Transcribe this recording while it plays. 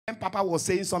Papa was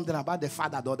saying something about the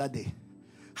father the other day.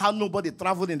 How nobody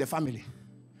traveled in the family.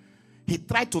 He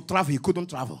tried to travel, he couldn't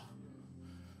travel.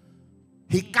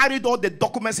 He carried all the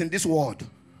documents in this world.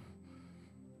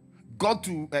 Got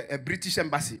to a British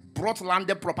embassy, brought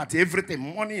landed property,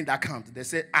 everything, money in the account. They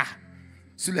said,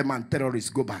 Suleman,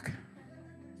 terrorist, go back.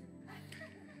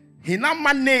 He now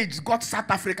managed, got South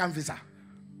African visa.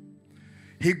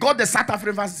 He got the South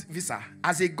African visa.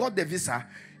 As he got the visa,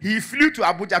 he flew to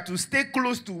Abuja to stay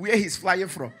close to where he's flying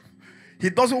from. He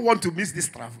doesn't want to miss this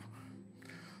travel.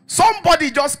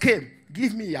 Somebody just came.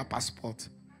 Give me your passport.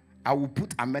 I will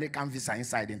put American visa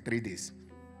inside in 3 days.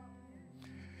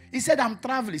 He said, I'm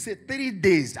traveling. He said, 3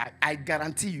 days. I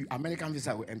guarantee you American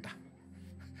visa will enter.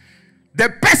 The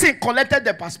person collected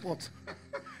the passport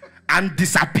and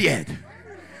disappeared.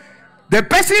 The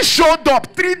person showed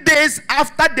up 3 days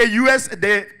after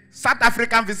the South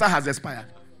African visa has expired.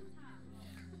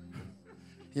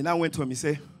 He now went home. He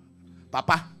said,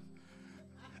 Papa,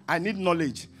 I need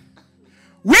knowledge.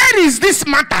 Where is this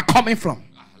matter coming from?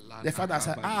 The father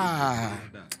said,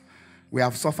 we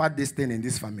have suffered this thing in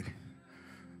this family.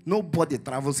 Nobody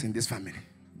travels in this family.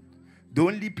 The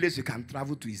only place you can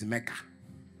travel to is Mecca.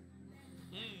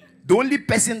 The only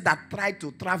person that tried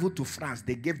to travel to France,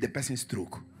 they gave the person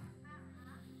stroke.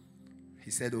 He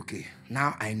said, okay,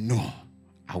 now I know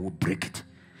I will break it.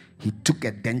 He took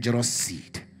a dangerous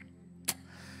seed.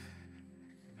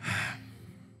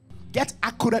 Get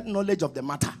accurate knowledge of the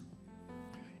matter.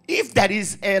 If there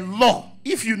is a law,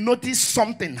 if you notice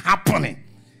something happening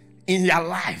in your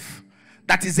life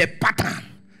that is a pattern,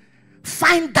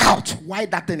 find out why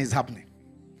that thing is happening.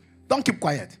 Don't keep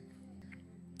quiet.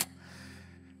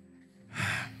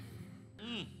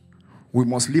 We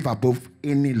must live above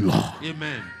any law.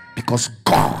 Amen. Because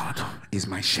God is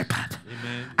my shepherd.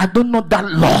 Amen. I don't know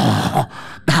that law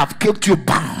that have kept you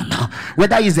bound.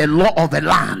 Whether it's a law of the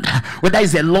land, whether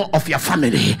it's a law of your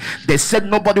family. They said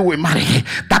nobody will marry.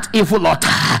 That evil altar.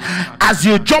 As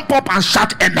you jump up and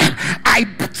shout amen, I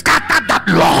scatter that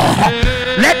law.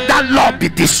 Let that law be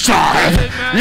destroyed.